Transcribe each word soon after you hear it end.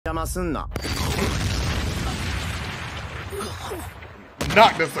Knock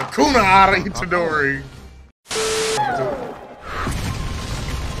the Sakuna out of Itadori.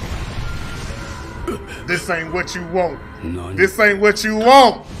 This ain't what you want. This ain't what you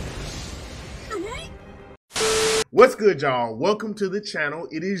want. What's good, y'all? Welcome to the channel.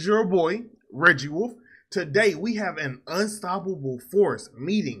 It is your boy, Reggie Wolf. Today, we have an unstoppable force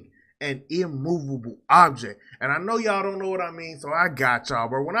meeting an immovable object. And I know y'all don't know what I mean, so I got y'all.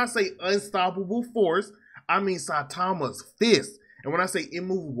 But when I say unstoppable force, I mean Saitama's fist. And when I say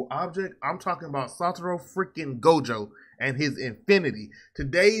immovable object, I'm talking about Satoru freaking Gojo and his infinity.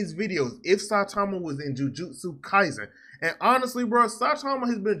 Today's videos, if Saitama was in Jujutsu Kaisen. And honestly, bro, Saitama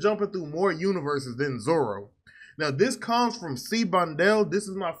has been jumping through more universes than Zoro. Now, this comes from C. Bundell. This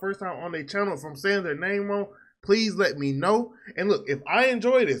is my first time on their channel. If I'm saying their name wrong, please let me know. And look, if I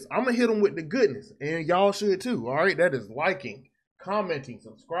enjoy this, I'm going to hit them with the goodness. And y'all should too, all right? That is liking, commenting,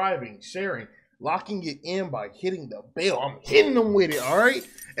 subscribing, sharing, locking it in by hitting the bell. I'm hitting them with it, all right?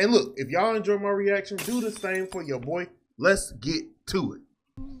 And look, if y'all enjoy my reaction, do the same for your boy. Let's get to it.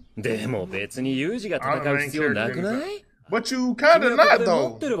 But you kind of not,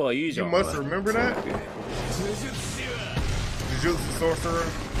 though. You must remember that. Jujutsu Sorcerer.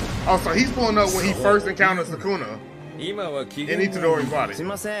 Oh, so he's pulling up when he first encounters Sakuna in Itadori's body.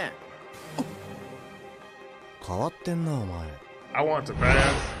 I want to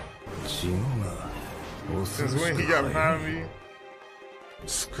pass. Since when he got behind me?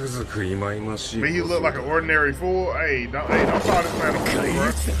 But he look like an ordinary fool. Hey, don't call this man a fool,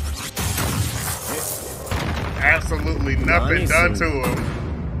 bro. Absolutely nothing done to him.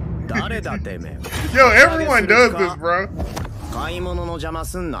 Yo, everyone does this, bro.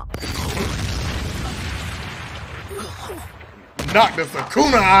 Knock the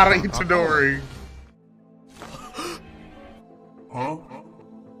Sakuna out of Itadori. Huh?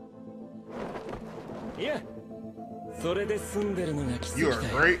 Yeah. You are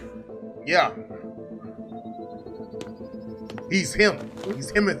great. Yeah. He's him. He's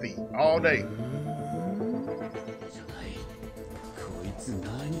Timothy all day.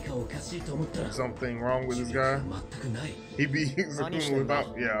 Something wrong with this guy? He beat Sakuna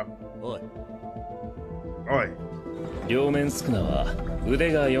without, yeah. Oi.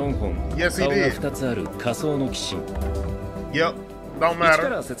 Yes, he did. Yep, don't matter.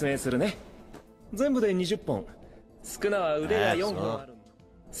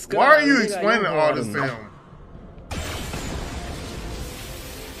 Why are you explaining all this to him?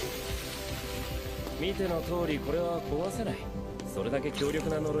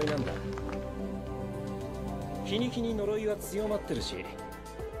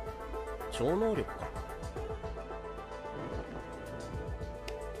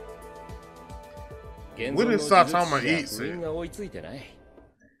 What did Saitama eat?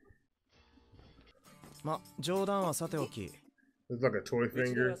 It's like a toy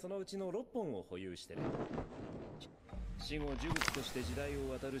finger.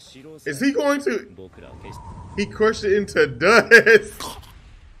 Is he going to? He crushed it into dust.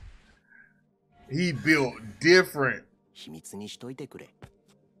 He built different.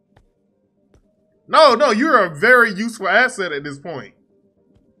 No, you're a very useful asset at this point.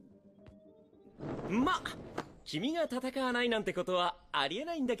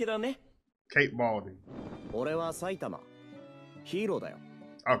 Kate Baldy.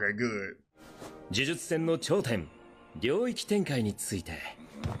 Okay, good.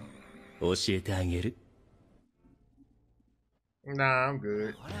 Nah, I'm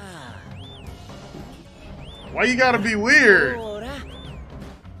good. Why you gotta be weird?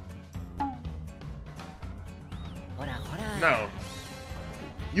 No.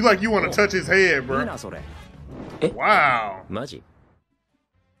 You like you want to touch his head, bro. Wow.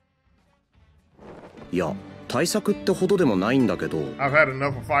 I've had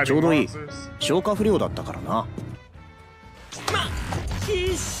enough of fighting monsters.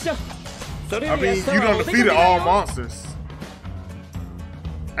 I mean, you done defeated all monsters.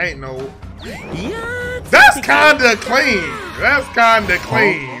 Ain't no. That's kinda clean. That's kinda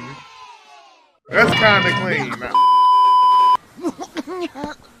clean. That's kinda clean.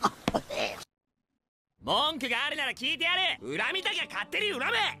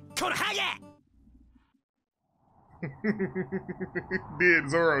 Did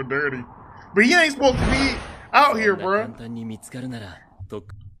Zoro dirty. But he ain't supposed to be out here, bro.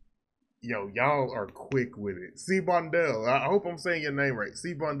 Yo, y'all are quick with it. C. Bundell. I hope I'm saying your name right.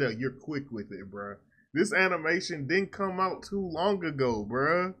 C. Bundell, you're quick with it, bro. This animation didn't come out too long ago,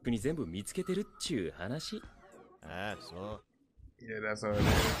 bro. Yeah, that's how it is.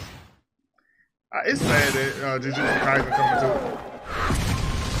 It's sad that Jujutsu Kaisen coming to it.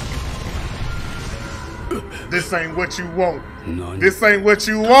 This ain't what you want. This ain't what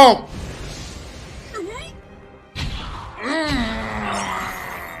you want.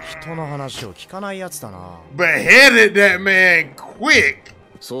 Beheaded that man quick.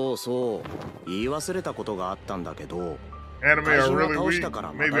 Anime are really weak.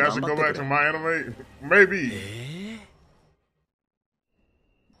 Maybe I should go back to my anime. Maybe.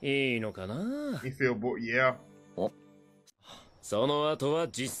 You feel bored? Yeah. What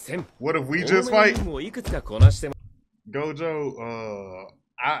if we just fight? Gojo,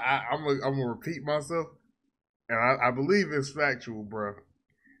 I'm gonna repeat myself, and I believe it's factual, bro.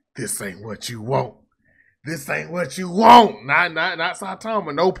 This ain't what you want. This ain't what you want. Not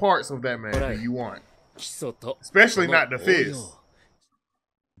Saitama. No parts of that man do you want. Especially not the fist.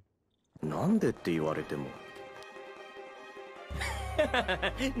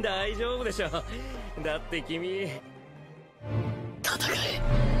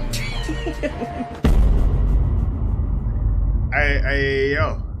 Hey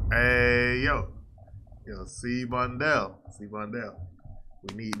yo, C Bundell.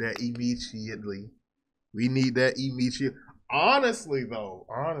 We need that immediately. Honestly,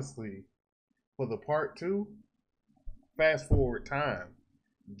 for the part 2, fast forward time.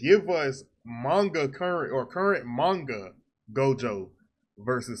 Give us current manga Gojo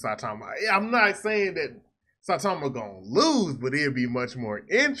versus Saitama. I'm not saying that Saitama gonna lose, but it'd be much more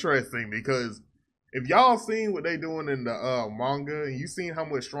interesting because if y'all seen what they doing in the manga and you seen how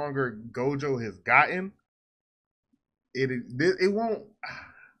much stronger Gojo has gotten, it won't.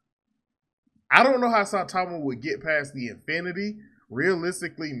 I don't know how Saitama would get past the infinity.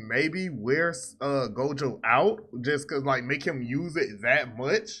 Realistically, maybe wear Gojo out just cause like make him use it that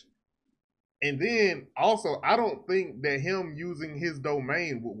much. And then also, I don't think that him using his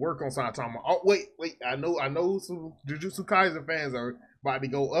domain would work on Saitama. Oh wait, I know some Jujutsu Kaisen fans are about to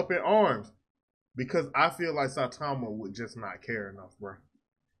go up in arms because I feel like Saitama would just not care enough, bro.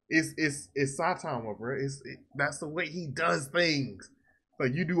 It's Saitama, bro. That's the way he does things.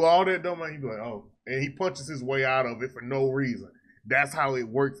 Like you do all that domain, you be like, oh, and he punches his way out of it for no reason. That's how it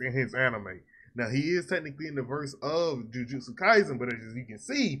works in his anime. Now he is technically in the verse of Jujutsu Kaisen, but as you can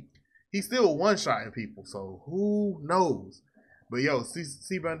see, he's still one-shotting people. So who knows? But yo,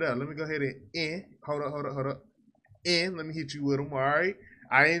 C Bandel, let me go ahead and hold up. Let me hit you with him. All right.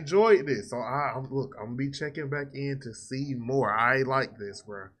 I enjoyed this, so look, I'm gonna be checking back in to see more. I like this,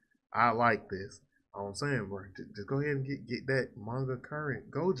 bro. I like this. All I'm saying, bro, just go ahead and get that manga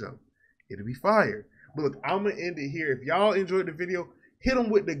current Gojo. It'll be fire. But look, I'm going to end it here. If y'all enjoyed the video, hit them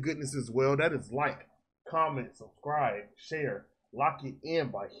with the goodness as well. That is like, comment, subscribe, share, lock it in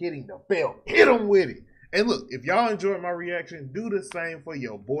by hitting the bell. Hit them with it. And look, if y'all enjoyed my reaction, do the same for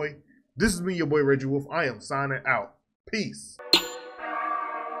your boy. This has been your boy, Reggie Wolf. I am signing out. Peace.